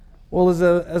Well,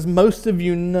 as most of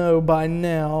you know by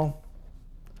now,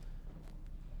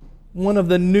 one of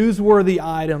the newsworthy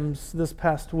items this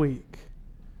past week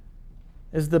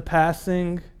is the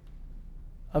passing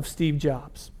of Steve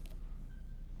Jobs.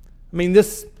 I mean,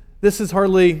 this is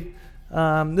hardly,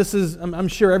 I'm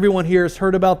sure everyone here has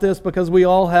heard about this because we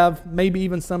all have, maybe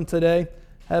even some today,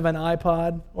 have an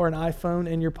iPod or an iPhone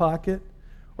in your pocket.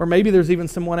 Or maybe there's even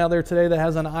someone out there today that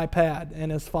has an iPad and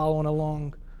is following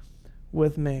along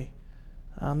with me.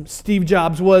 Steve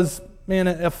Jobs was,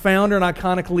 a founder and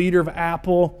iconic leader of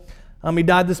Apple. He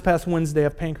died this past Wednesday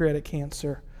of pancreatic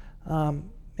cancer. And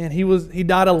he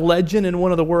died a legend and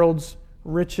one of the world's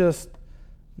richest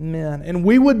men. And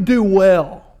we would do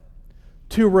well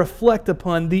to reflect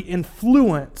upon the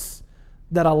influence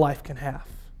that a life can have.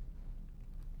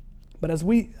 But as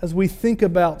we think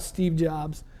about Steve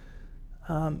Jobs,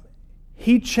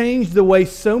 he changed the way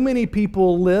so many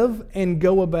people live and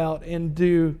go about and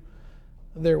do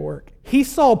their work. He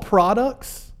saw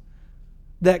products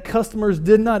that customers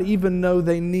did not even know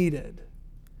they needed.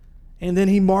 And then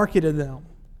he marketed them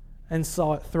and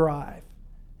saw it thrive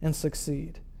and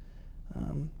succeed.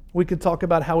 We could talk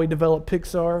about how he developed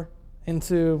Pixar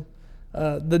into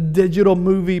the digital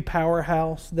movie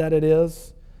powerhouse that it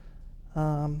is.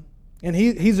 And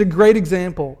he's a great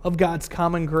example of God's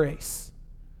common grace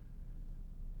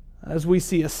as we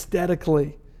see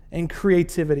aesthetically and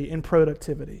creativity and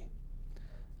productivity.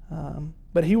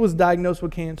 But he was diagnosed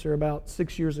with cancer about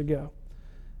 6 years ago.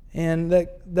 And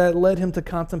that led him to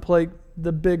contemplate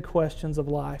the big questions of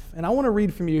life. And I want to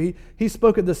read from you. He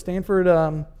spoke at the Stanford,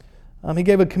 he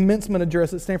gave a commencement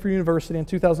address at Stanford University in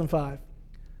 2005.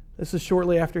 This is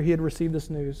shortly after he had received this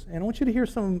news. And I want you to hear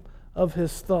some of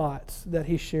his thoughts that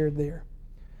he shared there.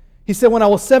 He said, "When I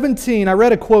was 17, I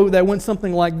read a quote that went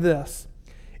something like this: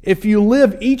 'If you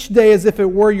live each day as if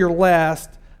it were your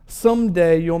last,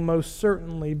 someday you'll most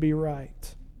certainly be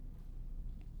right.'"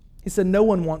 He said, "No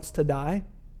one wants to die.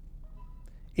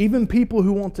 Even people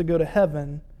who want to go to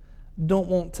heaven don't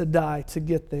want to die to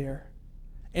get there.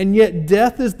 And yet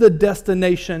death is the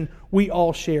destination we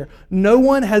all share. No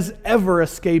one has ever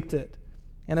escaped it.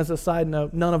 And as a side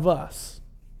note, none of us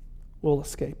will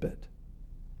escape it.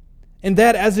 And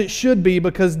that as it should be,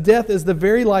 because death is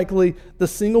very likely the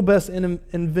single best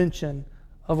invention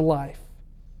of life.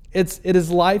 It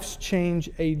is life's change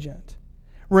agent.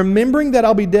 Remembering that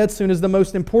I'll be dead soon is the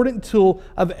most important tool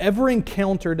I've ever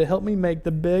encountered to help me make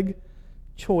the big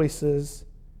choices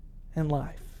in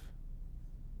life."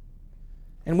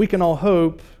 And we can all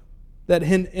hope that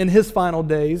in his final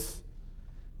days,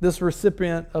 this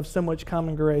recipient of so much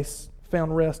common grace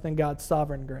found rest in God's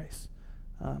sovereign grace,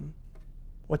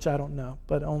 which I don't know,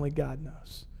 but only God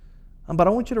knows. But I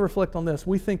want you to reflect on this.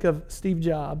 We think of Steve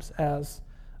Jobs as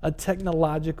a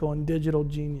technological and digital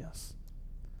genius,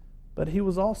 but he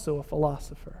was also a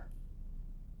philosopher.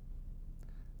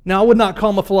 Now, I would not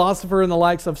call him a philosopher in the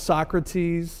likes of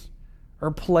Socrates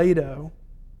or Plato,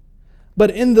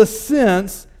 but in the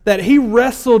sense that he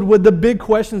wrestled with the big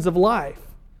questions of life.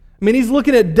 I mean, he's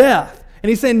looking at death, and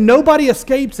he's saying nobody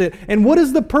escapes it, and what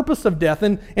is the purpose of death?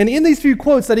 And in these few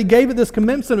quotes that he gave at this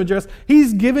commencement address,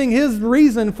 he's giving his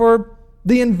reason for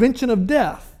the invention of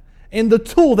death and the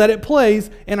tool that it plays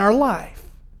in our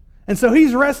life. And so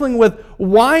he's wrestling with,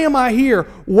 why am I here?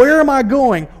 Where am I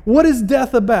going? What is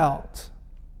death about?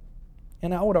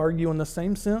 And I would argue in the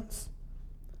same sense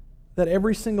that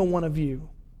every single one of you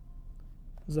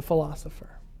is a philosopher.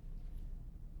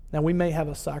 Now, we may have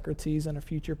a Socrates and a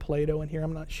future Plato in here,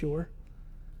 I'm not sure.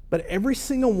 But every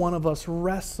single one of us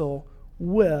wrestle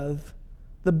with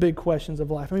the big questions of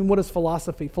life. I mean, what is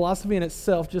philosophy? Philosophy in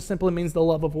itself just simply means the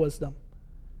love of wisdom.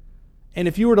 And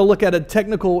if you were to look at a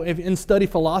technical and study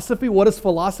philosophy, what is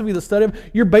philosophy, the study of?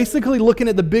 You're basically looking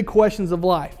at the big questions of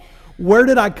life. Where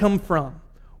did I come from?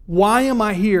 Why am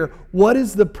I here? What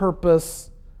is the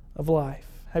purpose of life?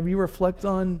 Have you reflected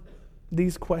on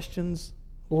these questions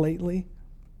lately?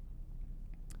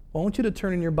 Well, I want you to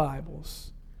turn in your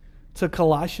Bibles to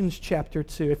Colossians chapter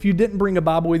 2. If you didn't bring a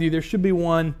Bible with you, there should be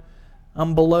one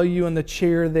below you in the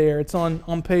chair there. It's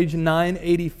on page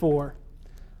 984.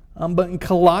 But in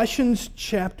Colossians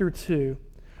chapter 2,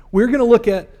 we're going to look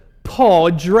at Paul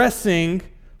addressing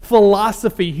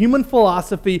philosophy, human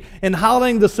philosophy, and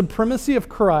highlighting the supremacy of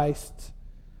Christ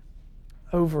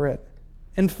over it.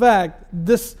 In fact,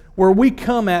 this where we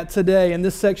come at today in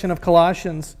this section of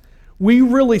Colossians, we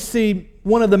really see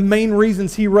one of the main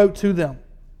reasons he wrote to them.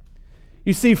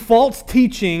 You see, false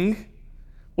teaching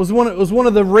was one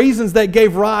of the reasons that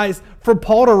gave rise for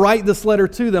Paul to write this letter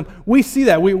to them. We see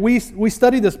that. We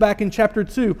studied this back in chapter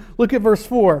 2. Look at verse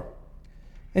 4.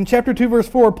 In chapter 2, verse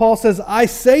 4, Paul says, "I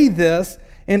say this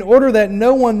in order that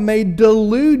no one may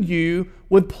delude you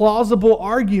with plausible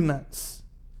arguments.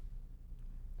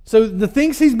 So the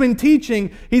things he's been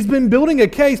teaching, he's been building a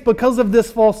case because of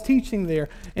this false teaching there.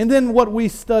 And then what we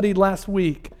studied last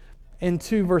week in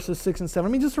 2 verses 6 and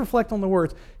 7. Just reflect on the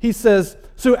words. He says,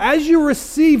 so as you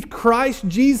received Christ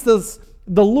Jesus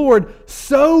the Lord,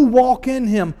 so walk in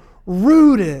him,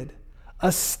 rooted,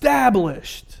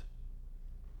 established.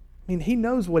 He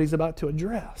knows what he's about to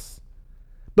address.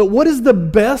 But what is the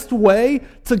best way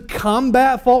to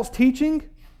combat false teaching?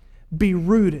 Be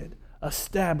rooted,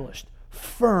 established,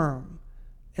 firm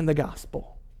in the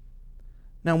gospel.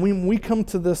 Now, when we come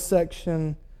to this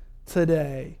section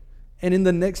today, and in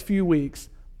the next few weeks,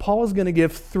 Paul is going to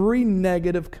give 3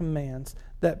 negative commands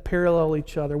that parallel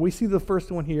each other. We see the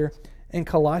first one here in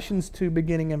Colossians 2,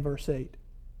 beginning in verse 8,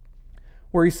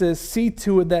 where he says, see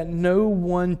to it that no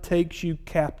one takes you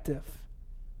captive.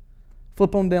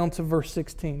 Flip on down to verse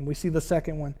 16. We see the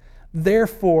second one.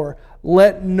 Therefore,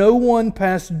 let no one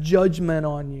pass judgment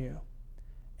on you.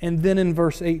 And then in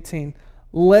verse 18,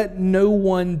 let no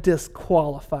one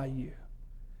disqualify you.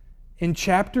 In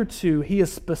chapter 2, he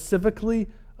is specifically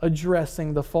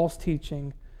addressing the false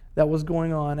teaching that was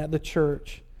going on at the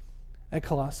church at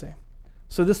Colossae.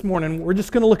 So this morning, we're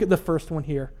just going to look at the first one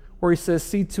here, where he says,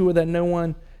 see to it that no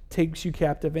one takes you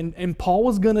captive. And Paul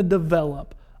was going to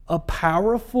develop a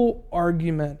powerful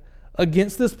argument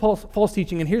against this false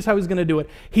teaching. And here's how he's going to do it.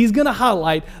 He's going to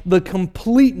highlight the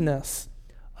completeness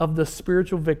of the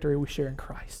spiritual victory we share in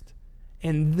Christ.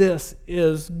 And this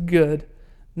is good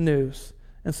news.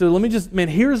 And so let me just,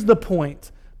 here's the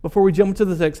point. Before we jump into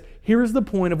the text, here's the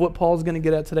point of what Paul's going to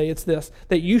get at today. It's this,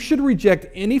 that you should reject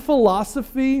any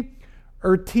philosophy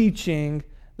or teaching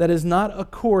that is not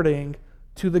according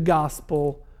to the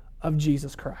gospel of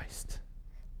Jesus Christ.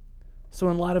 So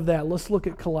in light of that, let's look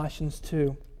at Colossians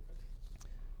 2.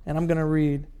 And I'm going to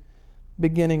read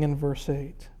beginning in verse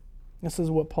 8. This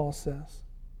is what Paul says.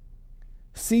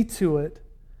 See to it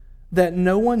that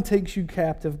no one takes you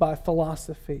captive by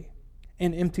philosophy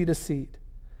and empty deceit,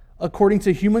 according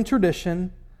to human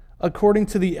tradition, according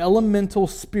to the elemental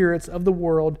spirits of the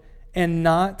world, and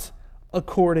not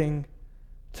according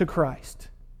to Christ.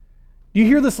 You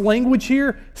hear this language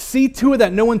here? See to it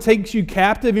that no one takes you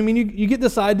captive. You get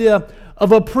this idea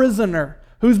of a prisoner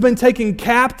who's been taken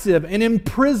captive and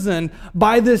imprisoned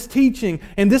by this teaching.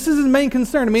 And this is his main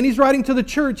concern. he's writing to the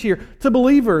church here, to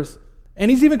believers.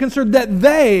 And he's even concerned that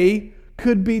they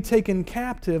could be taken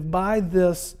captive by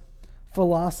this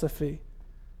philosophy.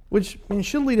 Which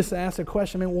should lead us to ask a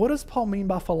question. What does Paul mean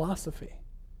by philosophy?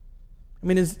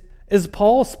 Is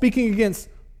Paul speaking against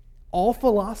all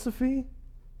philosophy?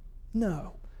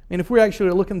 No. If we're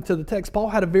actually looking to the text, Paul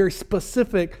had a very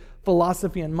specific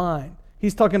philosophy in mind.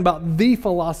 He's talking about the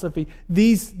philosophy,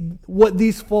 what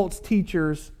these false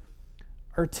teachers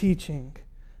are teaching.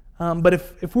 But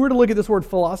if we were to look at this word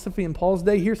philosophy in Paul's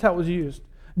day, here's how it was used.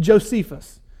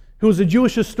 Josephus, who was a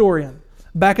Jewish historian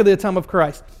back at the time of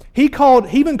Christ, he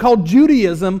even called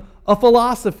Judaism a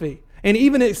philosophy. And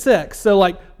even its sects. So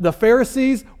like the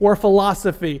Pharisees were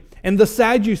philosophy, and the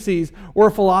Sadducees were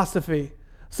philosophy.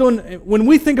 So when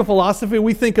we think of philosophy,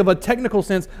 we think of a technical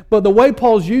sense, but the way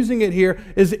Paul's using it here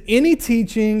is any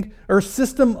teaching or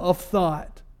system of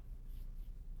thought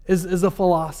is a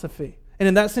philosophy. And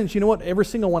in that sense, you know what? Every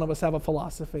single one of us have a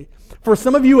philosophy. For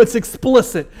some of you, it's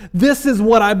explicit. This is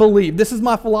what I believe. This is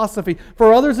my philosophy.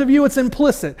 For others of you, it's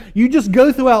implicit. You just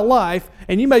go throughout life,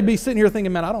 and you may be sitting here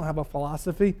thinking, man, I don't have a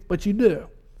philosophy, but you do.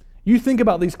 You think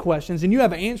about these questions, and you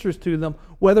have answers to them,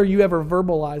 whether you ever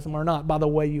verbalize them or not, by the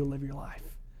way you live your life.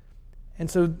 And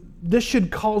so this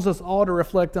should cause us all to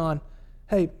reflect on,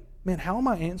 hey, man, how am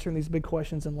I answering these big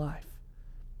questions in life?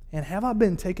 And have I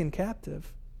been taken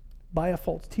captive by a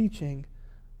false teaching,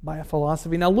 by a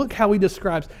philosophy? Now look how he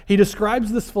describes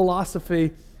this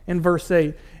philosophy in verse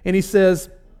 8. And he says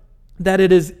that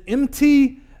it is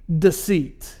empty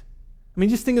deceit.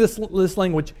 Just think of this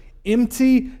language.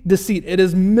 Empty deceit. It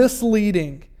is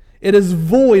misleading. It is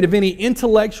void of any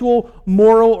intellectual,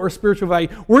 moral, or spiritual value.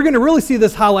 We're going to really see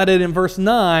this highlighted in verse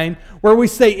 9, where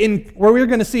we're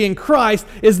going to see in Christ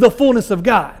is the fullness of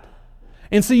God.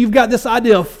 And so you've got this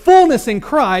idea of fullness in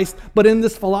Christ, but in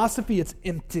this philosophy, it's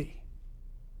empty.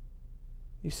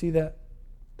 You see that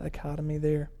dichotomy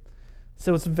there?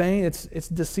 So it's vain, it's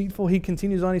deceitful. He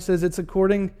continues on, he says it's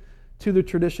according to the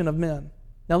tradition of men.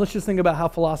 Now let's just think about how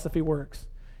philosophy works.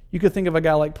 You could think of a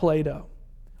guy like Plato.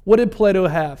 What did Plato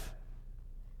have?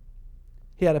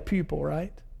 He had a pupil,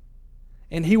 right?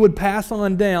 And he would pass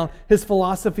on down his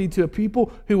philosophy to a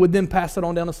pupil who would then pass it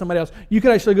on down to somebody else. You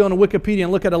could actually go on Wikipedia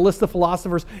and look at a list of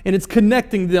philosophers, and it's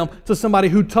connecting them to somebody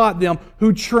who taught them,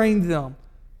 who trained them.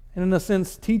 And in a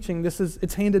sense, teaching,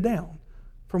 it's handed down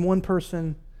from one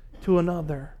person to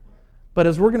another. But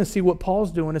as we're going to see, what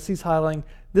Paul's doing is he's highlighting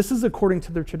this is according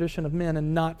to the tradition of men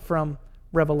and not from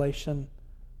revelation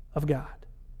of God.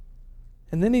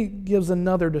 And then he gives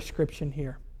another description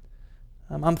here.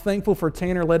 I'm thankful for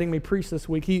Tanner letting me preach this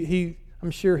week.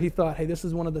 I'm sure he thought, hey, this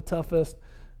is one of the toughest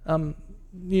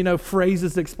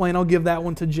phrases to explain. I'll give that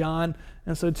one to John.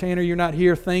 And so, Tanner, you're not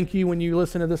here. Thank you when you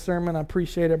listen to this sermon. I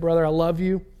appreciate it, brother. I love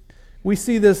you. We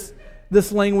see this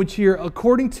language here,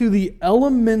 according to the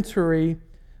elementary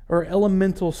or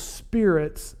elemental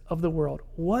spirits of the world.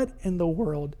 What in the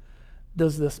world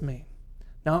does this mean?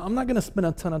 Now, I'm not going to spend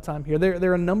a ton of time here.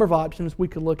 There are a number of options we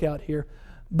could look at here.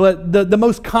 But the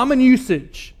most common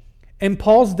usage in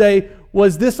Paul's day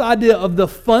was this idea of the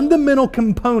fundamental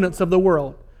components of the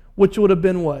world, which would have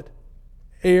been what?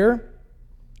 Air,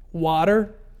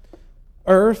 water,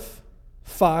 earth,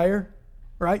 fire,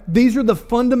 right? These are the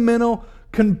fundamental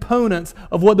components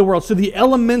of what the world. So the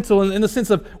elemental in the sense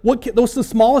of what's the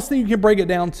smallest thing you can break it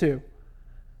down to.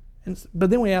 But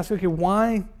then we ask, okay,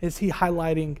 why is he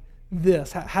highlighting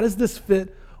this? How does this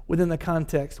fit within the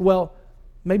context? Well,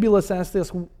 maybe let's ask this.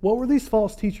 What were these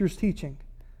false teachers teaching?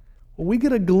 Well, we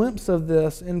get a glimpse of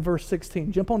this in verse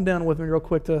 16. Jump on down with me real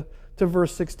quick to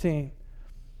verse 16,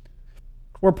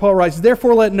 where Paul writes,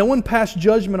 "Therefore let no one pass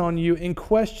judgment on you in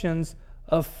questions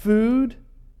of food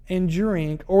and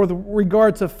drink, or with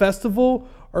regard to festival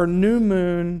or new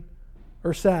moon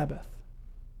or Sabbath."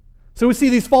 So we see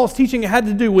these false teaching had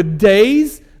to do with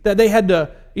days that they had to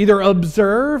either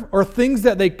observe or things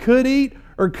that they could eat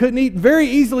or couldn't eat. Very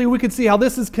easily we could see how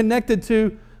this is connected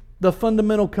to the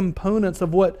fundamental components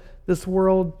of what this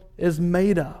world is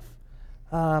made of.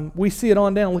 We see it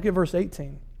on down. Look at verse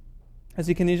 18 as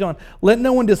he continues on. "Let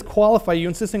no one disqualify you,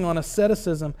 insisting on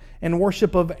asceticism and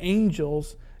worship of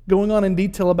angels, going on in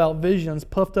detail about visions,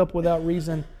 puffed up without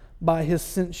reason by his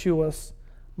sensuous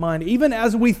mind." Even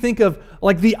as we think of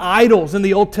like the idols in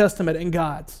the Old Testament and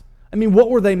gods, I mean, what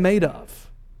were they made of?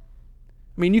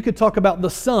 I mean, you could talk about the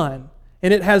sun,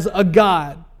 and it has a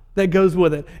god that goes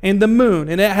with it, and the moon,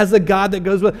 and it has a god that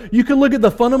goes with it. You can look at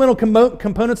the fundamental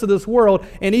components of this world,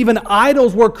 and even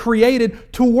idols were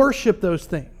created to worship those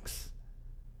things.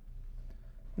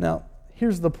 Now,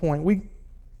 here's the point.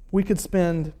 We could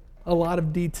spend a lot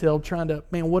of detail trying to,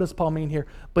 what does Paul mean here?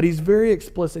 But he's very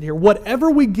explicit here. Whatever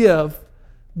we give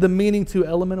the meaning to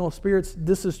elemental spirits,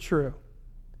 this is true.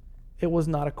 It was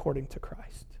not according to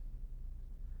Christ.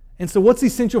 And so what's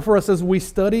essential for us as we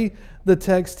study the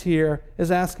text here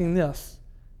is asking this.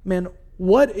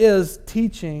 What is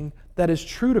teaching that is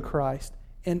true to Christ,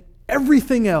 and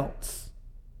everything else,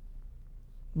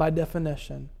 by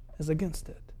definition, is against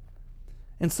it?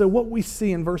 And so what we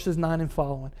see in verses 9 and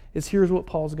following is here's what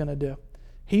Paul's going to do.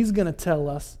 He's going to tell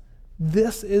us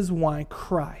this is why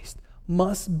Christ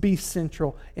must be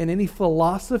central in any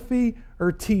philosophy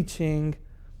or teaching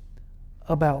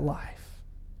about life.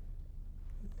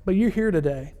 But you're here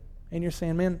today and you're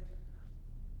saying,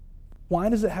 why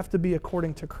does it have to be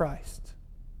according to Christ?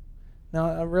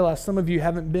 Now, I realize some of you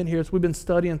haven't been here as we've been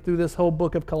studying through this whole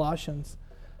book of Colossians.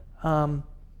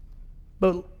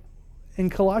 But in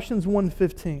Colossians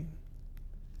 1:15,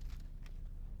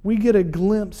 we get a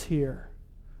glimpse here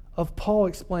of Paul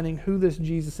explaining who this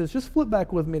Jesus is. Just flip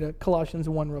back with me to Colossians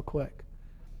 1 real quick.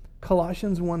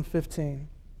 Colossians 1:15.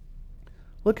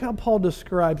 Look how Paul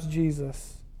describes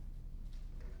Jesus.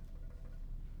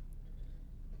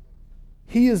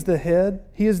 He is the head.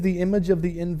 He is the image of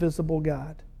the invisible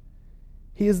God.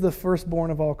 He is the firstborn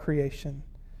of all creation.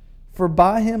 For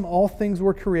by him all things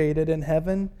were created in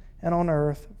heaven and on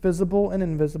earth, visible and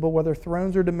invisible, whether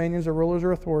thrones or dominions or rulers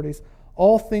or authorities.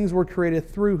 All things were created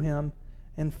through him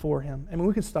and for him.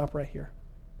 We could stop right here.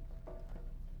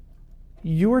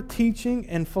 Your teaching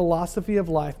and philosophy of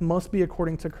life must be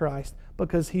according to Christ,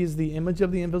 because he is the image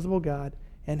of the invisible God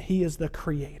and he is the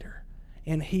creator.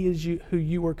 And he is who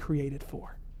you were created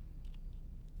for.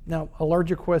 Now, a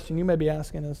larger question you may be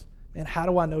asking is, how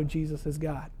do I know Jesus is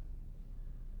God?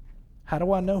 How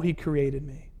do I know he created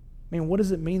me? What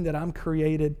does it mean that I'm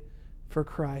created for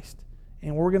Christ?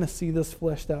 And we're going to see this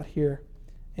fleshed out here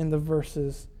in the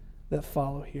verses that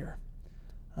follow here.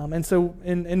 And so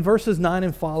in verses 9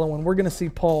 and following, we're going to see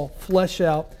Paul flesh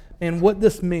out what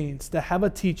this means to have a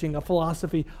teaching, a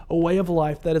philosophy, a way of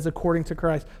life that is according to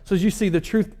Christ. So as you see, the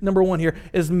truth, number one here,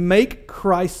 is make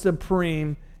Christ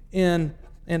supreme in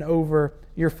and over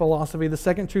your philosophy. The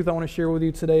second truth I want to share with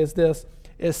you today is this,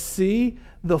 is see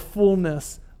the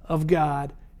fullness of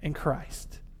God in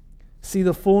Christ. See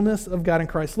the fullness of God in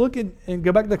Christ. Look at, and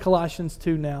go back to Colossians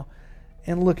 2 now,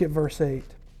 and look at verse 8.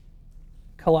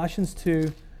 Colossians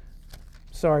 2,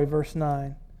 verse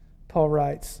 9, Paul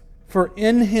writes, "For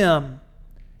in Him,"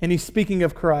 and he's speaking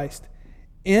of Christ,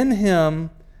 "in Him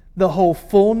the whole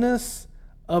fullness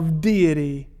of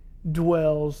deity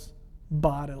dwells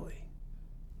bodily."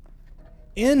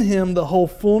 In Him the whole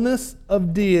fullness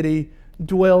of deity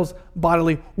dwells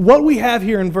bodily. What we have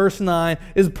here in verse 9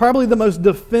 is probably the most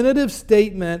definitive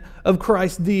statement of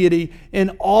Christ's deity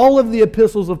in all of the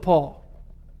epistles of Paul.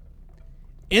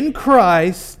 In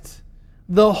Christ,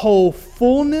 the whole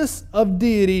fullness of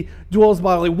deity dwells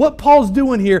bodily. What Paul's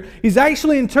doing here, he's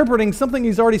actually interpreting something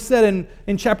he's already said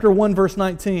in chapter 1, verse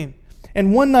 19.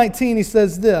 In 1:19, he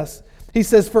says this. He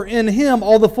says, "For in Him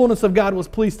all the fullness of God was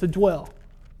pleased to dwell."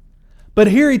 But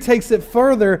here he takes it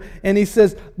further and he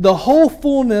says, the whole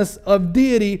fullness of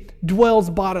deity dwells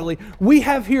bodily. We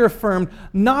have here affirmed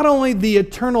not only the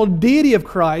eternal deity of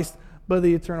Christ, but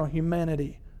the eternal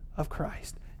humanity of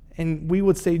Christ. And we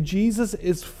would say Jesus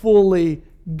is fully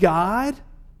God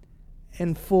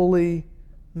and fully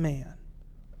man.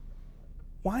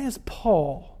 Why is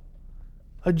Paul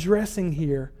addressing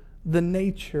here the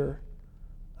nature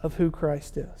of who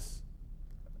Christ is?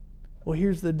 Well,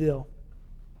 here's the deal.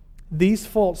 These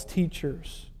false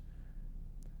teachers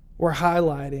were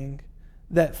highlighting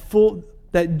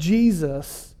that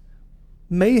Jesus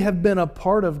may have been a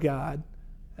part of God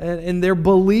and their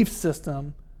belief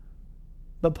system,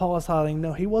 but Paul is highlighting,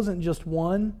 no, He wasn't just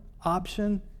one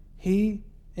option. In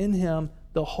Him,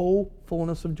 the whole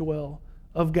fullness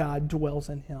of God dwells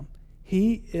in Him.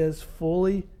 He is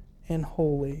fully and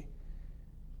wholly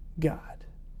God.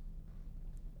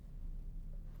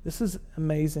 This is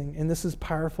amazing, and this is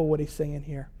powerful what he's saying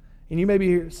here. And you may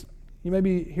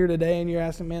be here today and you're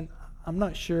asking, man, I'm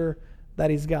not sure that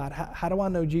He's God. How do I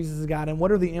know Jesus is God? And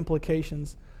what are the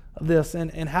implications of this?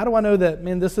 And how do I know that,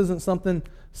 man, this isn't something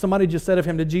somebody just said of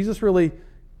Him? Did Jesus really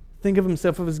think of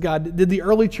Himself as God? Did the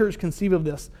early church conceive of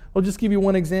this? I'll just give you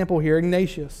one example here.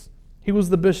 Ignatius. He was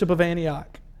the bishop of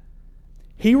Antioch.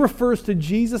 He refers to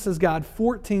Jesus as God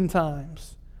 14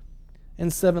 times in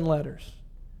 7 letters.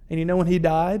 And you know when he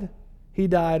died? He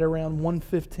died around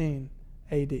 115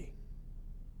 AD.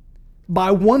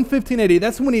 By 115 AD,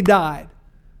 that's when he died.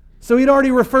 So he'd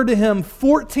already referred to Him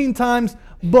 14 times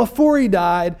before he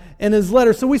died in his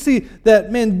letter. So we see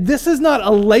that, man, this is not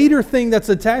a later thing that's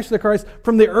attached to Christ.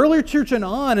 From the earlier church and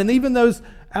on, and even those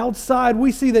outside,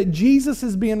 we see that Jesus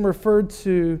is being referred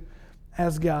to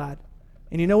as God.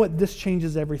 And you know what? This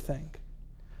changes everything.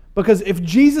 Because if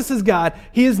Jesus is God,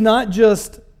 He is not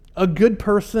just a good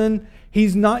person.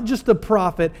 He's not just a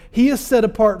prophet. He is set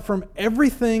apart from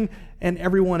everything and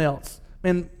everyone else.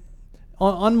 And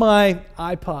on my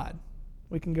iPod,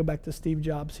 we can go back to Steve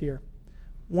Jobs here.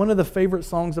 One of the favorite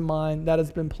songs of mine that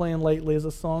has been playing lately is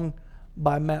a song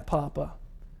by Matt Papa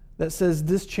that says,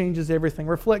 "This changes everything."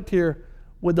 Reflect here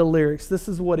with the lyrics. This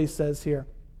is what he says here.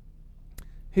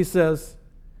 He says,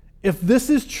 "If this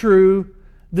is true,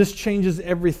 this changes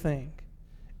everything.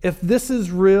 If this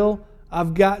is real,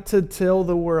 I've got to tell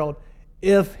the world,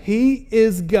 if He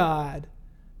is God,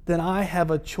 then I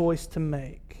have a choice to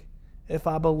make if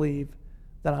I believe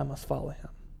that I must follow Him."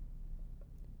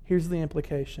 Here's the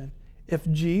implication. If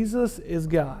Jesus is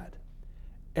God,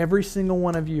 every single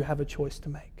one of you have a choice to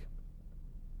make.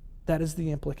 That is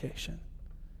the implication.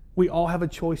 We all have a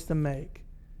choice to make.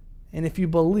 And if you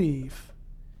believe,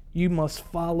 you must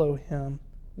follow Him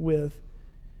with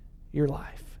your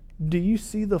life. Do you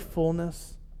see the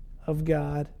fullness of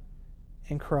God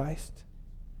in Christ?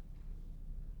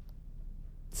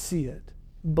 See it,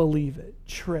 believe it,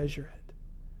 treasure it.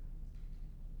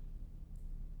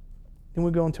 Then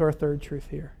we go into our third truth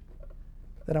here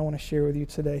that I want to share with you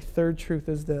today. Third truth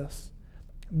is this: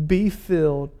 be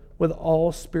filled with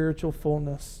all spiritual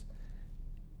fullness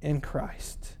in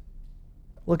Christ.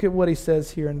 Look at what he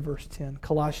says here in verse 10,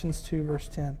 Colossians 2, verse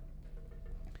 10.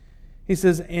 He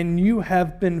says, "And you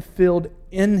have been filled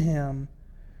in Him,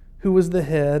 who is the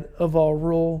head of all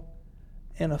rule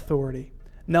and authority."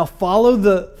 Now follow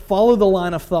the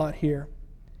line of thought here.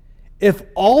 If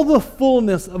all the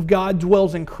fullness of God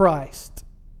dwells in Christ,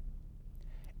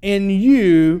 and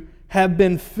you have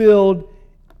been filled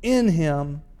in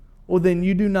Him, well, then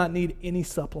you do not need any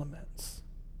supplements.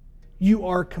 You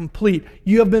are complete.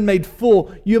 You have been made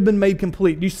full. You have been made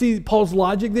complete. Do you see Paul's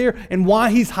logic there and why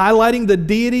he's highlighting the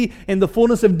deity and the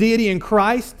fullness of deity in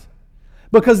Christ?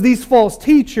 Because these false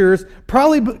teachers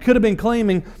probably could have been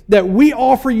claiming that we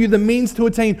offer you the means to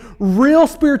attain real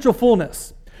spiritual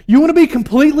fullness. You want to be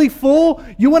completely full?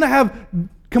 You want to have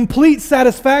complete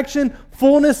satisfaction,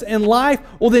 fullness, and life?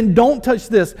 Well, then don't touch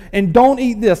this, and don't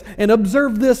eat this, and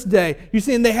observe this day. You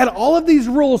see, and they had all of these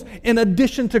rules in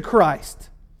addition to Christ.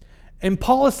 And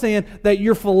Paul is saying that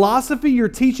your philosophy, your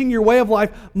teaching, your way of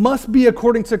life must be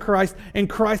according to Christ and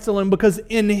Christ alone, because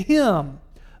in Him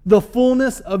the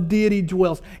fullness of deity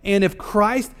dwells. And if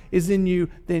Christ is in you,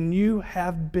 then you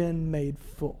have been made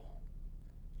full.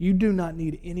 You do not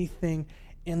need anything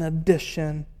in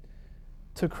addition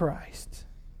to Christ.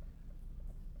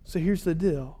 So here's the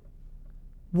deal.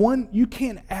 One, you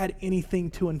can't add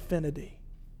anything to infinity.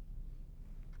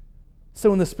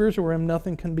 So in the spiritual realm,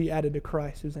 nothing can be added to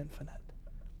Christ who's infinite.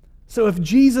 So if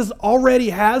Jesus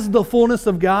already has the fullness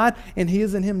of God and He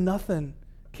is in Him, nothing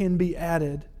can be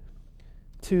added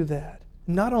to that.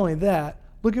 Not only that,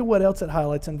 look at what else it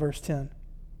highlights in verse 10.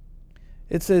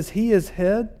 It says, He is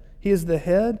the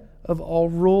head of all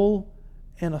rule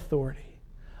and authority.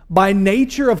 By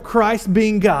nature of Christ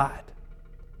being God,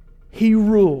 He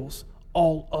rules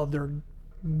all other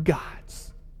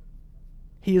gods.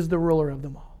 He is the ruler of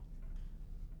them all.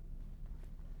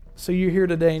 So you're here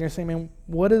today and you're saying, man,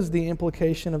 what is the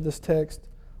implication of this text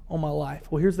on my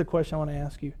life? Well, here's the question I want to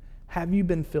ask you. Have you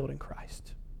been filled in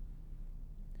Christ?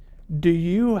 Do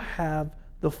you have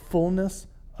the fullness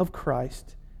of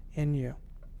Christ in you?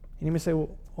 And you may say,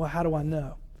 well, how do I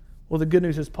know? Well, the good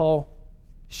news is Paul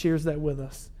shares that with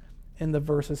us in the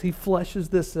verses. He fleshes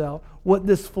this out, what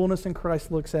this fullness in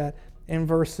Christ looks at in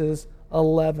verses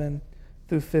 11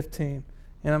 through 15.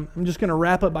 And I'm just going to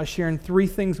wrap up by sharing three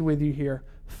things with you here.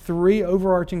 Three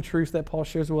overarching truths that Paul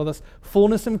shares with us.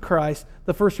 Fullness in Christ.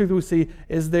 The first truth we see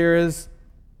is there is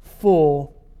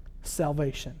full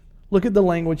salvation. Look at the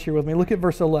language here with me. Look at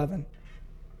verse 11.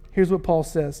 Here's what Paul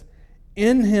says.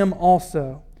 In Him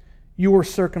also you were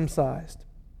circumcised,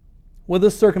 with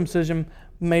a circumcision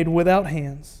made without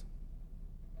hands,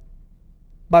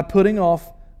 by putting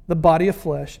off the body of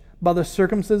flesh, by the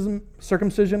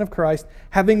circumcision of Christ,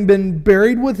 having been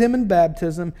buried with Him in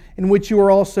baptism, in which you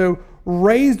were also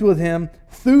raised with Him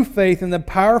through faith in the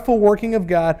powerful working of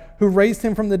God who raised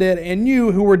Him from the dead, and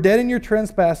you who were dead in your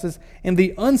trespasses and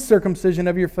the uncircumcision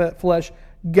of your flesh,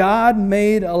 God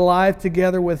made alive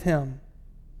together with Him.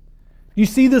 You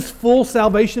see this full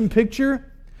salvation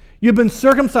picture? You've been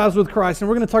circumcised with Christ, and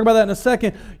we're going to talk about that in a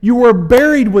second. You were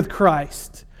buried with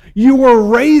Christ. You were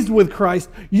raised with Christ.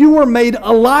 You were made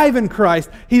alive in Christ.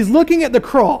 He's looking at the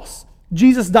cross.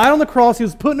 Jesus died on the cross. He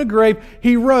was put in a grave.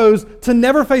 He rose to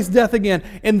never face death again.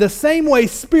 In the same way,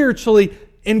 spiritually,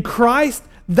 in Christ,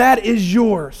 that is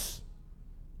yours.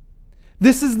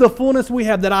 This is the fullness we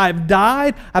have, that I have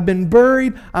died, I've been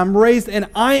buried, I'm raised, and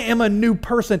I am a new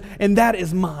person, and that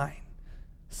is mine.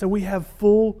 So we have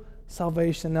full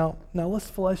salvation. Now let's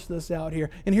flesh this out here.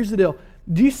 And here's the deal.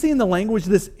 Do you see in the language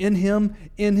this in Him,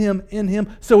 in Him, in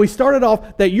Him? So we started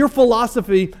off that your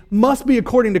philosophy must be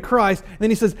according to Christ. And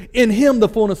then he says, in Him the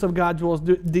fullness of God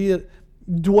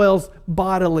dwells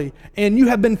bodily. And you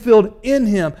have been filled in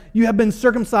Him. You have been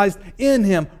circumcised in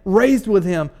Him, raised with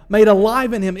Him, made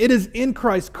alive in Him. It is in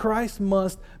Christ. Christ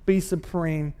must be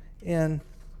supreme in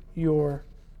your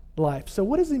life. So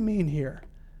what does he mean here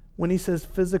when he says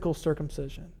physical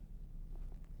circumcision?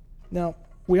 Now,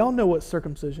 we all know what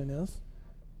circumcision is.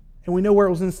 And we know where it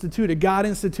was instituted. God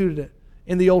instituted it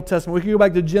in the Old Testament. We can go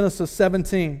back to Genesis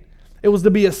 17. It was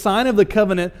to be a sign of the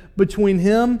covenant between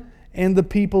Him and the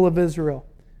people of Israel.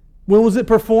 When was it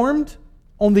performed?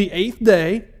 On the 8th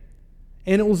day.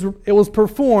 And it was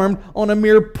performed on a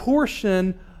mere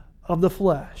portion of the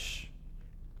flesh.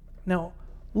 Now,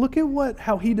 look at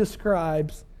how he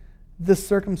describes this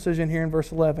circumcision here in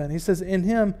verse 11. He says, in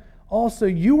Him also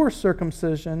you were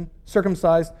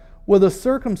circumcised with a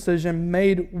circumcision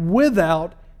made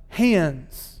without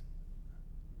hands.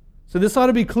 So this ought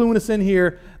to be cluing us in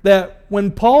here that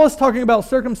when Paul is talking about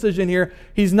circumcision here,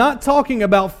 he's not talking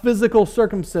about physical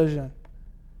circumcision.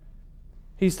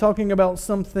 He's talking about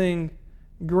something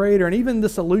greater. And even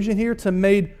this allusion here to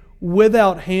made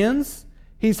without hands,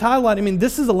 he's highlighting,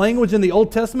 this is a language in the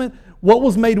Old Testament. What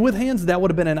was made with hands? That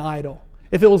would have been an idol.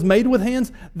 If it was made with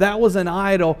hands, that was an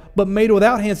idol. But made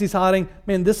without hands, he's hiding,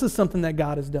 this is something that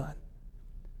God has done.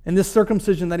 And this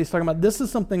circumcision that he's talking about, this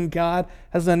is something God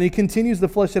has done. And he continues to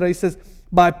flesh it out. He says,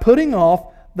 by putting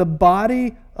off the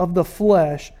body of the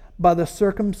flesh by the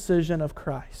circumcision of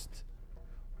Christ.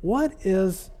 What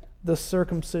is the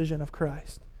circumcision of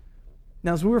Christ?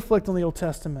 Now, as we reflect on the Old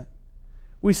Testament,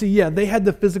 we see, they had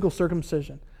the physical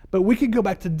circumcision. But we could go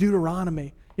back to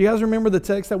Deuteronomy. You guys remember the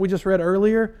text that we just read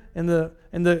earlier in the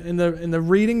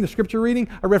reading, the scripture reading?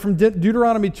 I read from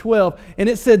Deuteronomy 12, and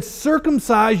it said,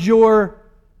 circumcise your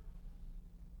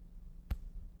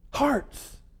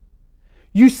hearts.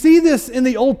 You see this in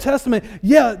the Old Testament.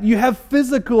 You have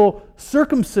physical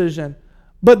circumcision,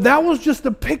 but that was just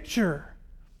a picture.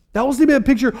 That was to be a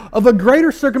picture of a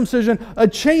greater circumcision, a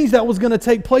change that was going to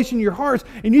take place in your hearts.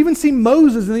 And you even see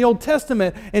Moses in the Old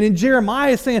Testament and in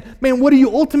Jeremiah saying, man, what do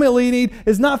you ultimately need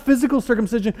is not physical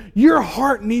circumcision. Your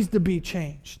heart needs to be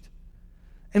changed.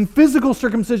 And physical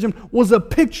circumcision was a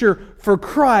picture for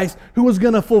Christ who was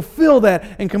going to fulfill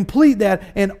that and complete that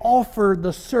and offer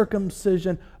the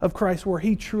circumcision of Christ where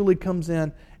He truly comes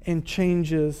in and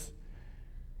changes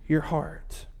your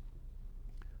heart.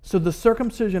 So the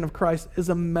circumcision of Christ is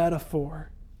a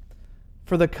metaphor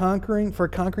for conquering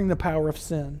the power of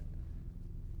sin,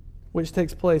 which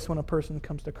takes place when a person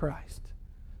comes to Christ.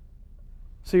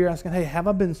 So you're asking, hey, have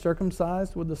I been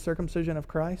circumcised with the circumcision of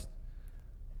Christ?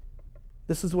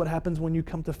 This is what happens when you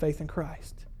come to faith in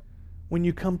Christ. When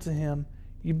you come to Him,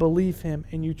 you believe Him,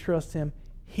 and you trust Him,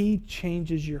 He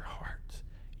changes your heart.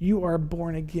 You are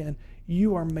born again.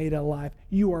 You are made alive.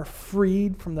 You are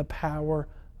freed from the power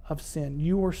of sin.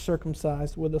 You are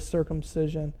circumcised with the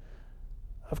circumcision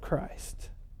of Christ.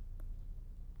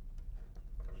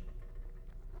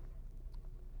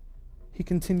 He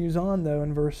continues on, though,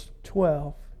 in verse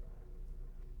 12.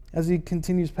 As he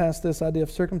continues past this idea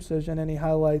of circumcision, and he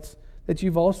highlights that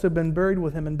you've also been buried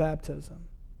with Him in baptism.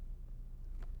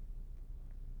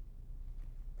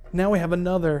 Now we have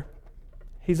another.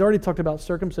 He's already talked about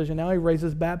circumcision. Now he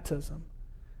raises baptism.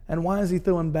 And why is he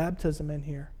throwing baptism in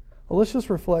here? Well, let's just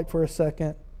reflect for a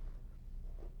second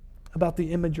about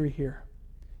the imagery here.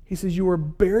 He says, you were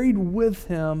buried with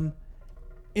Him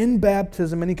in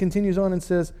baptism. And he continues on and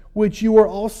says, which you were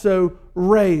also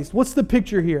raised. What's the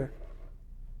picture here?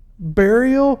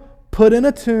 Burial, put in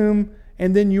a tomb,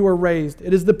 and then you were raised.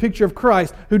 It is the picture of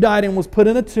Christ who died and was put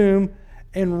in a tomb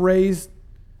and raised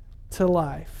to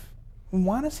life. And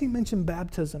why does he mention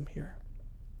baptism here?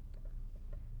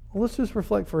 Well, let's just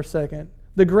reflect for a second.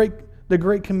 The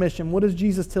Great Commission, what does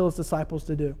Jesus tell His disciples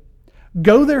to do?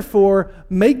 Go therefore,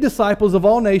 make disciples of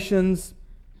all nations,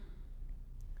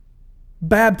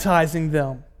 baptizing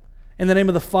them in the name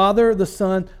of the Father, the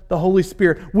Son, the Holy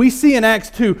Spirit. We see in Acts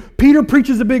 2, Peter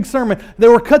preaches a big sermon. They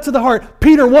were cut to the heart.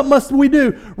 Peter, what must we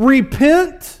do?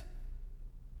 Repent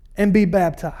and be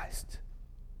baptized.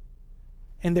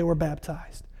 And they were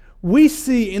baptized. We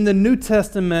see in the New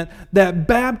Testament that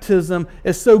baptism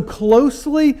is so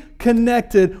closely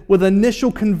connected with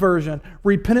initial conversion,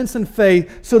 repentance and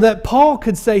faith, so that Paul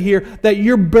could say here that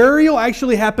your burial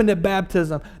actually happened at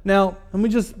baptism. Now, let me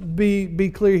just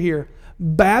be clear here.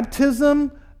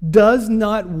 Baptism does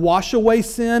not wash away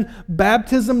sin.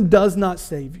 Baptism does not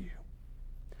save you.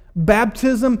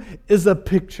 Baptism is a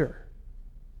picture.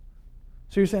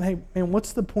 So you're saying, hey, man,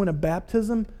 what's the point of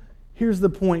baptism? Here's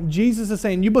the point. Jesus is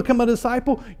saying, you become a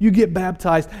disciple, you get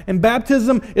baptized. And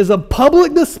baptism is a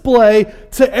public display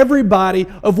to everybody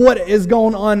of what is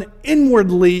going on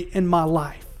inwardly in my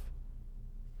life.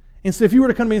 And so if you were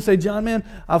to come to me and say, John, man,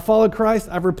 I've followed Christ,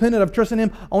 I've repented, I've trusted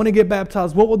Him, I want to get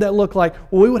baptized, what would that look like?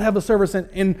 Well, we would have a service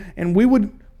and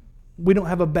we don't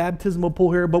have a baptismal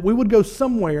pool here, but we would go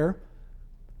somewhere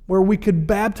where we could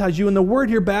baptize you. And the word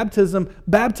here,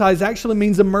 baptize actually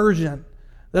means immersion.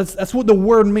 That's what the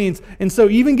word means. And so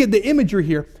you even get the imagery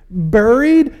here.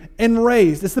 Buried and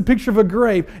raised. It's the picture of a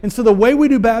grave. And so the way we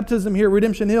do baptism here at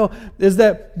Redemption Hill is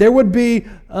that there would be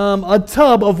a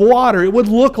tub of water. It would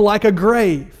look like a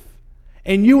grave.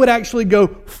 And you would actually go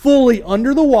fully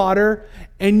under the water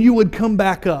and you would come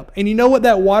back up. And you know what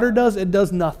that water does? It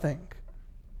does nothing.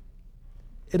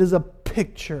 It is a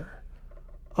picture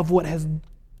of what has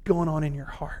gone on in your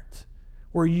heart.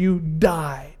 Where you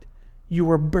died. You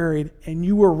were buried and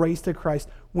you were raised to Christ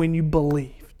when you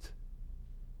believed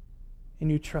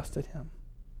and you trusted Him.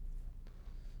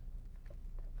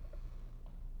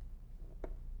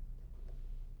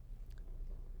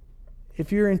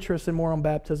 If you're interested more on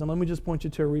baptism, let me just point you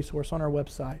to a resource on our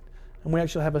website. And we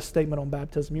actually have a statement on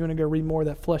baptism. You want to go read more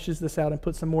that fleshes this out and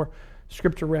put some more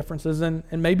scripture references. And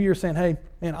maybe you're saying, hey,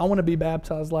 man, I want to be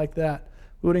baptized like that.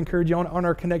 We would encourage you on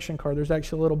our connection card. There's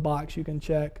actually a little box you can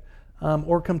check.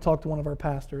 Or come talk to one of our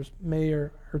pastors, me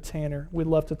or Tanner. We'd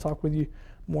love to talk with you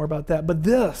more about that. But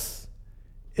this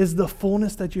is the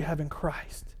fullness that you have in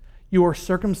Christ. You are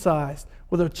circumcised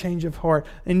with a change of heart.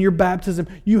 In your baptism,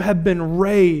 you have been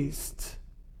raised.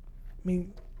 I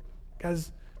mean,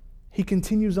 guys, he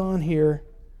continues on here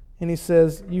and he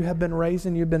says, you have been raised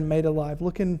and you've been made alive.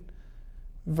 Look in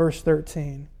verse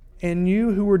 13. And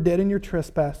you who were dead in your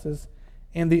trespasses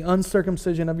and the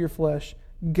uncircumcision of your flesh,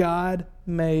 God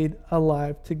made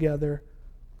alive together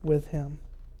with Him.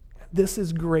 This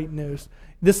is great news.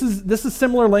 This is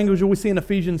similar language that we see in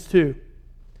Ephesians 2.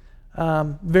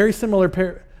 Very similar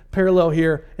parallel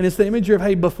here. And it's the imagery of,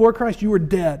 hey, before Christ you were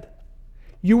dead.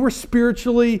 You were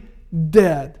spiritually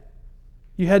dead.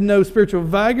 You had no spiritual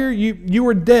vigor. You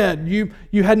were dead.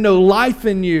 You had no life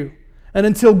in you. And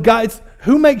until God,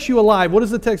 who makes you alive? What does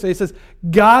the text say? It says,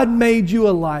 God made you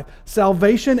alive.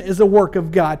 Salvation is a work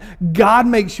of God. God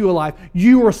makes you alive.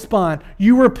 You respond.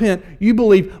 You repent. You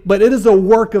believe. But it is a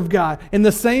work of God. In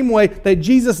the same way that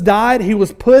Jesus died, He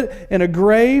was put in a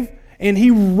grave, and He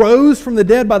rose from the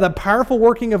dead by the powerful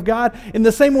working of God. In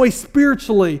the same way,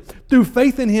 spiritually, through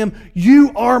faith in Him,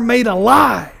 you are made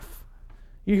alive.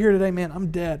 You're here today, man, I'm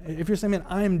dead. If you're saying, man,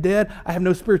 I am dead, I have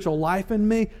no spiritual life in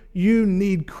me, you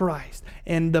need Christ.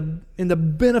 And the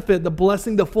benefit, the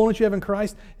blessing, the fullness you have in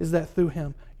Christ is that through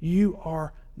Him, you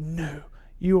are new.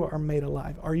 You are made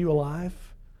alive. Are you alive?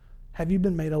 Have you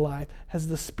been made alive? Has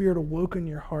the Spirit awoken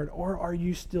your heart? Or are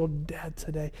you still dead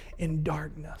today in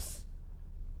darkness?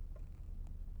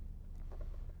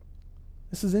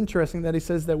 This is interesting that he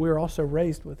says that we are also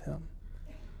raised with Him.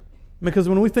 Because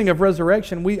when we think of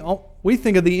resurrection, we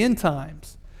think of the end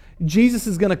times. Jesus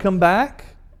is going to come back,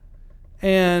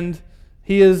 and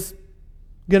He is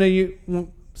going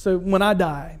to... So when I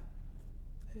die,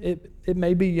 it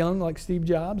may be young like Steve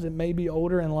Jobs, it may be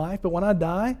older in life, but when I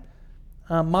die,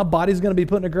 my body's going to be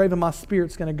put in a grave and my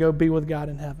spirit's going to go be with God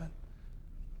in heaven.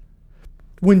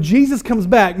 When Jesus comes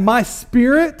back, my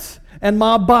spirit and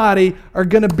my body are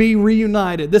going to be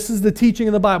reunited. This is the teaching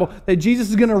of the Bible, that Jesus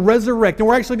is going to resurrect, and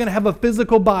we're actually going to have a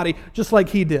physical body just like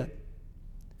He did.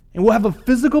 And we'll have a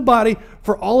physical body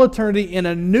for all eternity in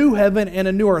a new heaven and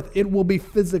a new earth. It will be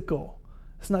physical.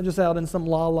 It's not just out in some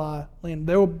la-la land.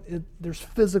 There's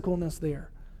physicalness there.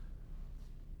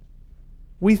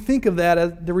 We think of that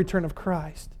as the return of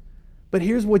Christ. But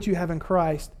here's what you have in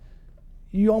Christ.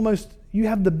 You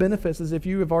have the benefits as if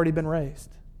you have already been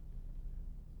raised.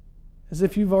 As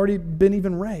if you've already been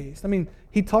even raised. I mean,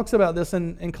 he talks about this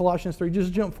in Colossians 3.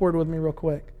 Just jump forward with me real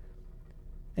quick.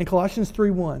 In Colossians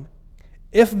 3:1,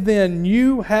 if then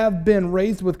you have been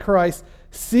raised with Christ,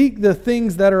 seek the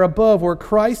things that are above, where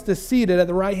Christ is seated at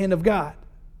the right hand of God.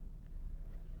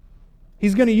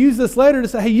 He's going to use this later to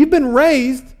say, hey, you've been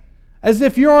raised as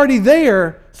if you're already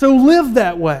there, so live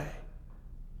that way.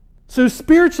 So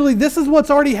spiritually, this is what's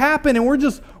already happened, and we're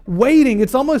just waiting.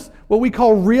 It's almost what we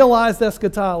call realized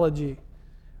eschatology,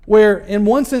 where in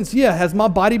one sense, yeah, has my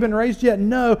body been raised yet?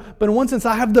 No, but in one sense,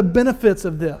 I have the benefits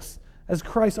of this, as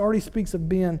Christ already speaks of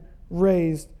being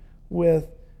raised with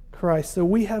Christ. So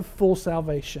we have full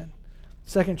salvation.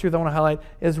 Second truth I want to highlight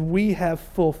is we have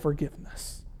full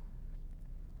forgiveness.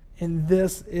 And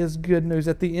this is good news.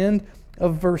 At the end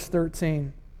of verse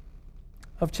 13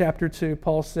 of chapter 2,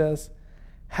 Paul says,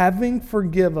 having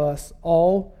forgive us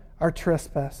all our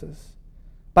trespasses,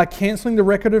 by canceling the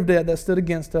record of debt that stood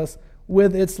against us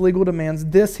with its legal demands,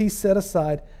 this He set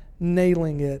aside,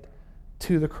 nailing it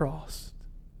to the cross.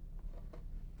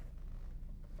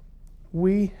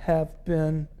 We have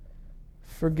been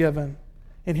forgiven.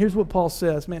 And here's what Paul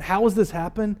says, man, how has this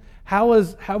happened? How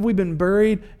have we been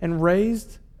buried and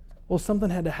raised? Well, something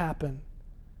had to happen.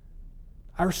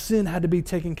 Our sin had to be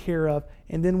taken care of,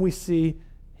 and then we see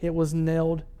it was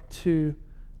nailed to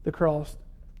the cross.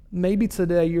 Maybe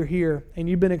today you're here and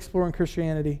you've been exploring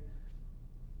Christianity.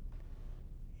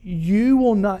 You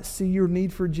will not see your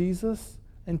need for Jesus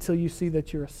until you see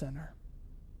that you're a sinner.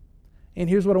 And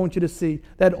here's what I want you to see.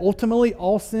 That ultimately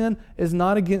all sin is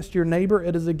not against your neighbor,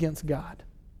 it is against God.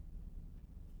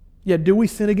 Yeah, do we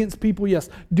sin against people? Yes.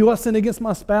 Do I sin against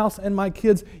my spouse and my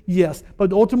kids? Yes.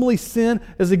 But ultimately sin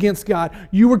is against God.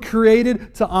 You were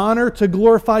created to honor, to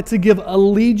glorify, to give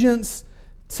allegiance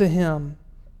to Him.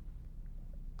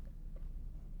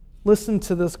 Listen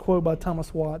to this quote by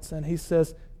Thomas Watson. He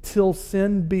says, till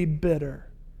sin be bitter,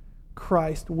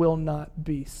 Christ will not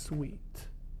be sweet.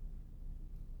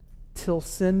 Till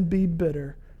sin be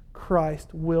bitter,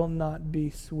 Christ will not be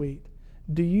sweet.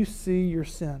 Do you see your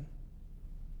sin?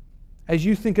 As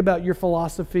you think about your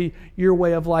philosophy, your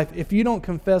way of life, if you don't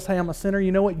confess, hey, I'm a sinner,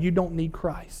 you know what? You don't need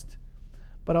Christ.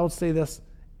 But I would say this,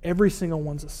 every single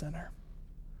one's a sinner.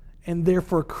 And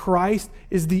therefore, Christ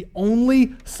is the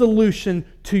only solution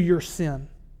to your sin.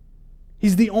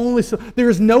 He's the only... There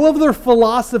is no other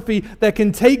philosophy that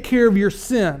can take care of your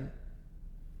sin.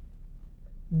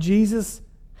 Jesus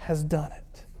has done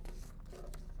it.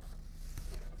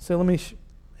 So let me,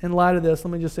 in light of this,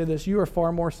 let me just say this. You are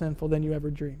far more sinful than you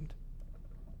ever dreamed.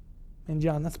 And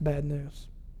John, that's bad news.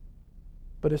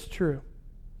 But it's true.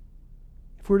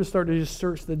 If we were to start to just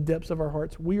search the depths of our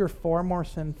hearts, we are far more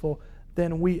sinful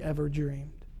than we ever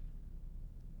dreamed.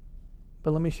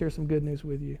 But let me share some good news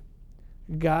with you.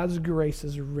 God's grace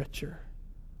is richer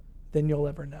than you'll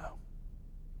ever know.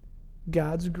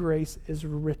 God's grace is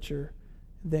richer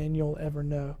than you'll ever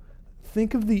know.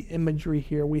 Think of the imagery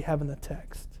here we have in the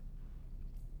text.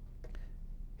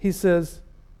 He says,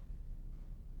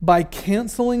 by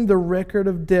canceling the record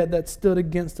of debt that stood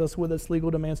against us with its legal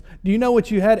demands. Do you know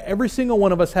what you had? Every single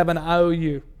one of us have an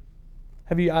IOU.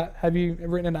 Have you ever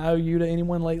written an IOU to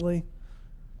anyone lately?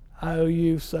 I owe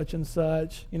you such and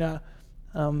such.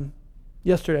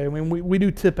 Yesterday, we do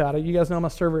tip out. You guys know I'm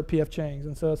a server at PF Chang's,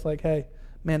 and so it's like, hey,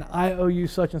 man, I owe you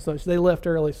such and such. They left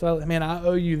early, so man, I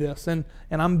owe you this, and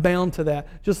I'm bound to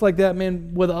that. Just like that,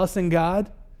 man, with us and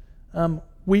God,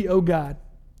 we owe God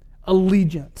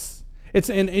allegiance.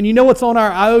 And you know what's on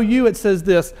our IOU? It says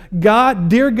this: God,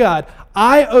 dear God,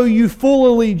 I owe you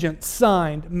full allegiance.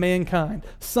 Signed, Mankind.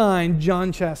 Signed,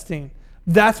 John Chastain.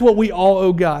 That's what we all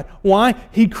owe God. Why?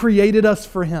 He created us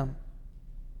for Him.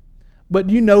 But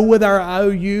you know with our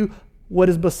IOU what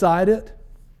is beside it?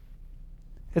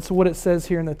 It's what it says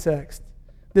here in the text.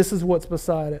 This is what's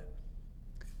beside it.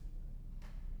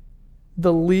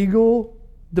 The legal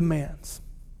demands.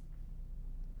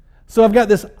 So I've got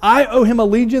this, I owe Him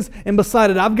allegiance, and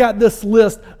beside it I've got this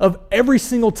list of every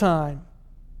single time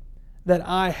that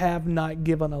I have not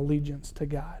given allegiance to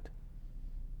God.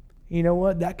 You know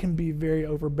what? That can be very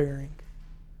overbearing.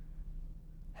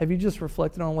 Have you just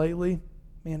reflected on lately,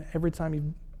 man, every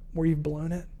time where you've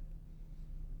blown it?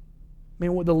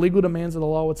 Man, what the legal demands of the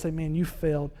law would say, man, you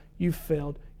failed, you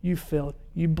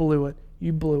blew it.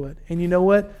 And you know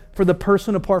what? For the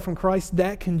person apart from Christ,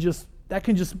 that can just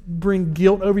bring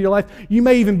guilt over your life. You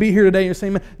may even be here today and you're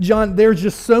saying, man, John, there's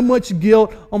just so much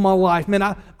guilt on my life. Man,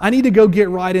 I need to go get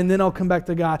right and then I'll come back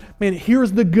to God. Man,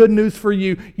 here's the good news for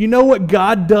you. You know what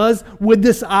God does with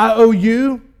this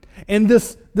IOU and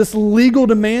this legal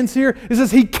demands here? It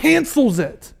says He cancels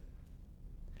it.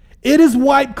 It is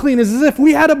wiped clean. It's as if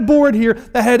we had a board here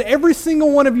that had every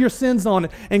single one of your sins on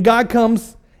it. And God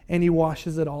comes and He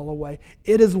washes it all away.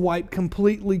 It is wiped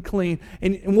completely clean.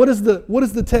 And what does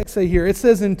the text say here? It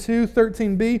says in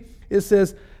 2:13b, it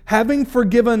says, having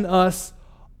forgiven us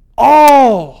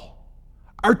all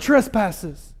our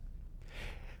trespasses.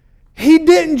 He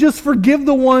didn't just forgive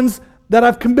the ones that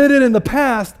I've committed in the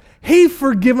past. He's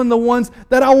forgiven the ones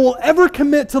that I will ever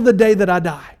commit till the day that I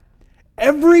die.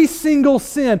 Every single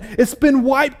sin, it's been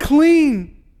wiped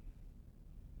clean.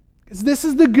 This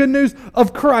is the good news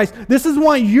of Christ. This is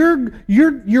why your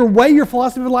way, your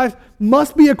philosophy of life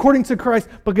must be according to Christ,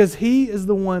 because He is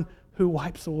the one who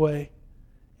wipes away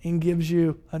and gives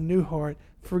you a new heart,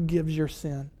 forgives your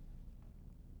sin.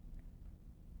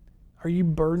 Are you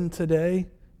burdened today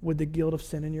with the guilt of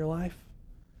sin in your life?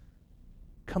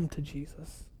 Come to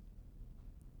Jesus.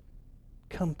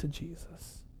 Come to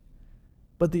Jesus.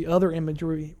 But the other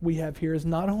imagery we have here is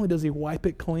not only does He wipe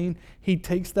it clean, He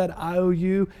takes that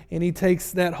IOU and He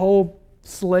takes that whole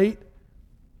slate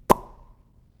and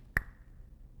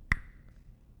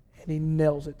He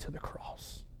nails it to the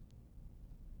cross.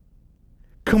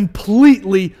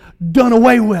 Completely done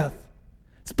away with.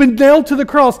 It's been nailed to the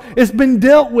cross. It's been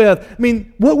dealt with. I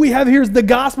mean, what we have here is the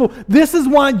gospel. This is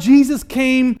why Jesus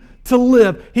came to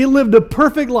live. He lived a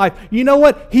perfect life. You know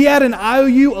what? He had an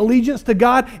IOU allegiance to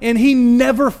God, and He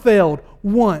never failed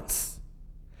once.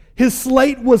 His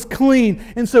slate was clean,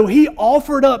 and so He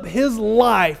offered up His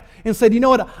life and said, you know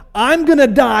what? I'm going to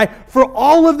die for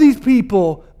all of these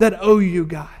people that owe you,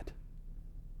 God.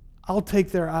 I'll take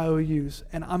their IOUs,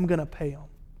 and I'm going to pay them.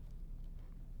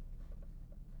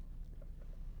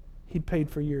 He paid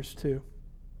for yours too.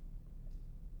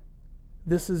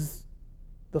 This is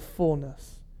the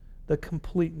fullness, the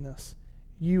completeness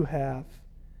you have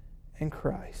in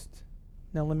Christ.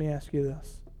 Now let me ask you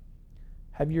this.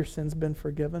 Have your sins been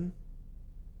forgiven?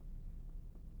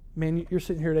 Man, you're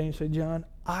sitting here today and you say, John,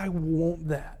 I want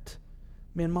that.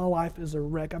 Man, my life is a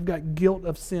wreck. I've got guilt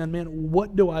of sin. Man,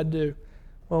 what do I do?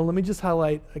 Well, let me just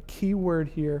highlight a key word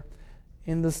here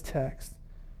in this text.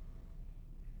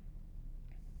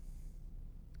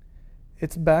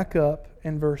 It's back up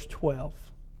in verse 12.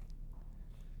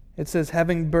 It says,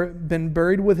 having been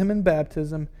buried with Him in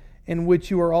baptism, in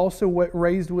which you are also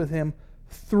raised with Him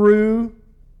through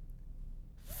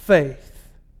faith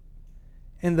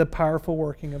in the powerful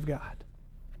working of God.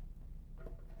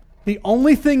 The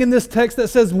only thing in this text that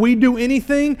says we do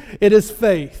anything, it is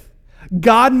faith.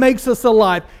 God makes us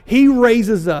alive. He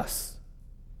raises us.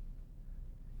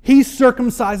 He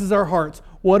circumcises our hearts.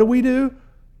 What do?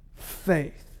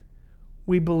 Faith.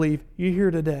 We believe. You're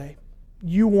here today.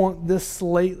 You want this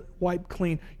slate wiped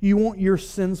clean. You want your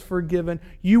sins forgiven.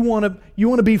 You want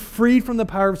to be freed from the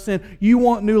power of sin. You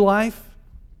want new life?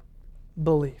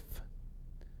 Believe.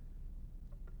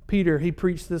 Peter, he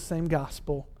preached this same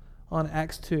gospel on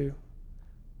Acts 2.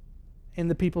 And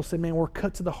the people said, man, we're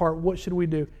cut to the heart. What should we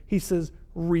do? He says,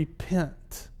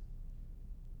 repent.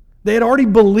 They had already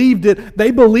believed it.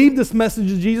 They believed this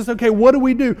message of Jesus. Okay, what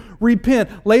do?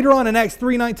 Repent. Later on in Acts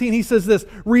 3:19, he says this,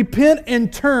 repent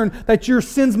and turn that your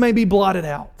sins may be blotted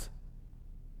out.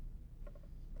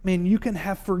 Man, you can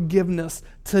have forgiveness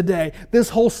today. This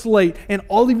whole slate and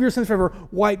all of your sins forever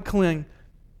wiped clean.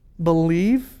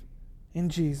 Believe in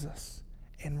Jesus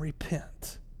and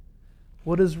repent.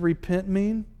 What does repent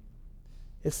mean?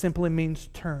 It simply means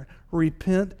turn.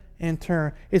 Repent and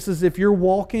turn. It's as if you're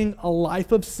walking a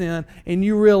life of sin and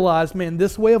you realize, man,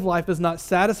 this way of life is not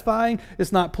satisfying,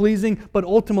 it's not pleasing, but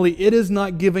ultimately it is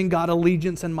not giving God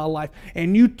allegiance in my life.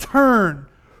 And you turn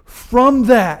from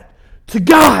that to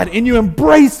God and you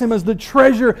embrace Him as the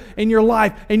treasure in your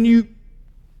life and you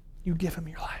give Him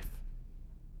your life.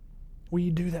 Will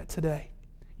you do that today?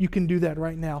 You can do that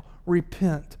right now.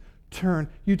 Repent, turn.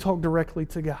 You talk directly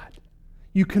to God.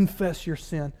 You confess your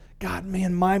sin. God,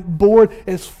 man, my board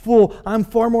is full. I'm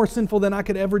far more sinful than I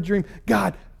could ever dream.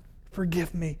 God,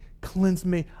 forgive me. Cleanse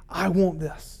me. I want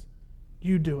this.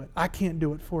 You do it. I can't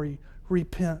do it for you.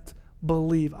 Repent.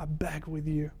 Believe. I beg with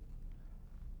you.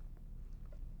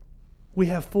 We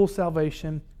have full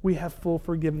salvation. We have full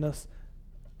forgiveness.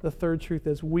 The third truth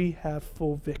is we have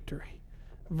full victory.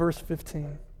 Verse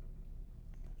 15.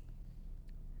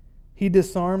 He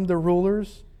disarmed the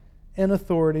rulers and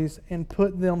authorities and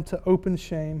put them to open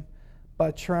shame by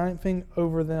triumphing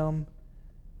over them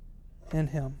in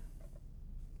Him.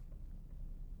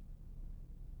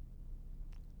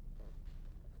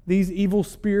 These evil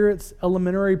spirits,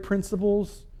 elementary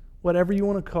principles, whatever you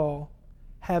want to call,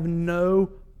 have no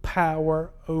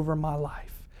power over my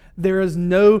life. There is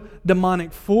no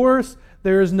demonic force.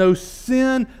 There is no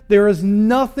sin. There is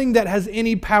nothing that has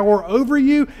any power over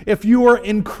you if you are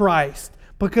in Christ,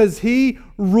 because He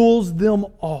rules them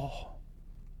all.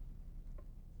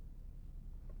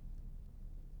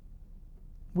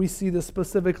 We see this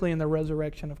specifically in the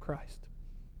resurrection of Christ.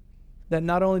 That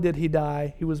not only did He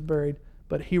die, He was buried,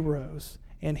 but He rose.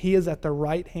 And He is at the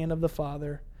right hand of the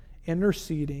Father,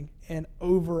 interceding and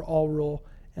over all rule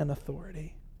and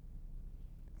authority.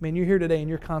 Man, you're here today and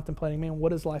you're contemplating, man,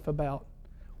 what is life about?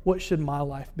 What should my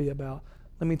life be about?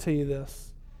 Let me tell you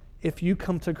this. If you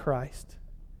come to Christ,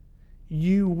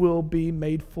 you will be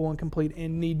made full and complete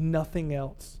and need nothing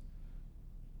else.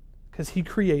 Because He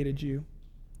created you.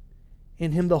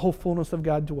 In Him the whole fullness of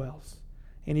God dwells.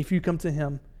 And if you come to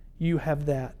Him, you have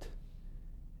that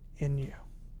in you.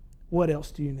 What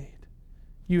else do you need?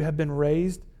 You have been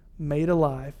raised, made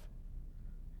alive,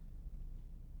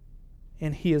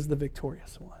 and He is the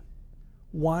victorious one.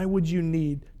 Why would you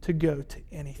need to go to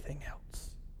anything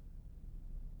else?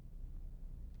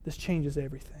 This changes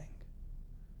everything.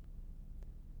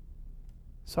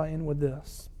 So I end with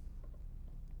this.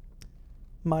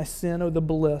 My sin, oh the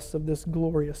bliss of this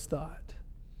glorious thought.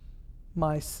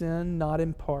 My sin, not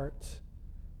in part,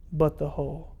 but the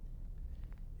whole,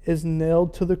 is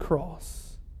nailed to the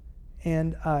cross,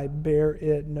 and I bear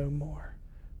it no more.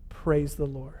 Praise the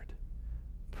Lord.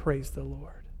 Praise the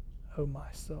Lord, oh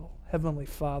my soul. Heavenly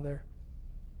Father,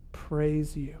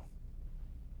 praise You.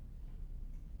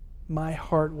 My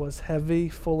heart was heavy,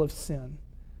 full of sin,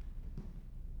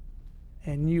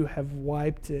 and You have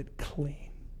wiped it clean.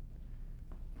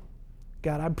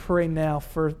 God, I pray now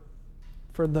for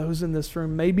those in this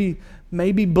room,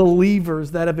 maybe believers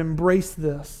that have embraced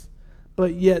this,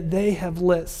 but yet they have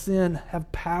let sin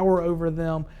have power over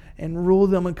them and rule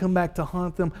them and come back to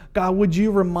haunt them. God, would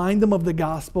You remind them of the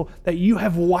gospel, that You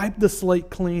have wiped the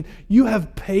slate clean, You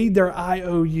have paid their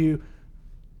IOU,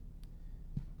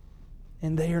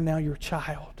 and they are now Your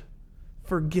child,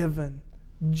 forgiven,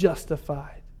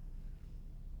 justified.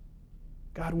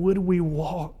 God, would we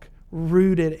walk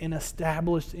rooted and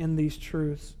established in these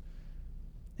truths?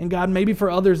 And God, maybe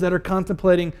for others that are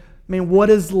contemplating, man, what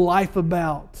is life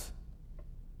about?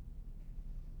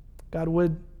 God,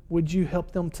 would You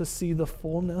help them to see the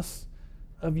fullness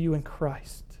of You in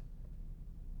Christ?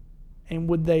 And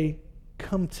would they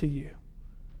come to You?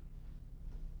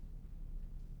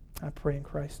 I pray in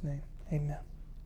Christ's name. Amen.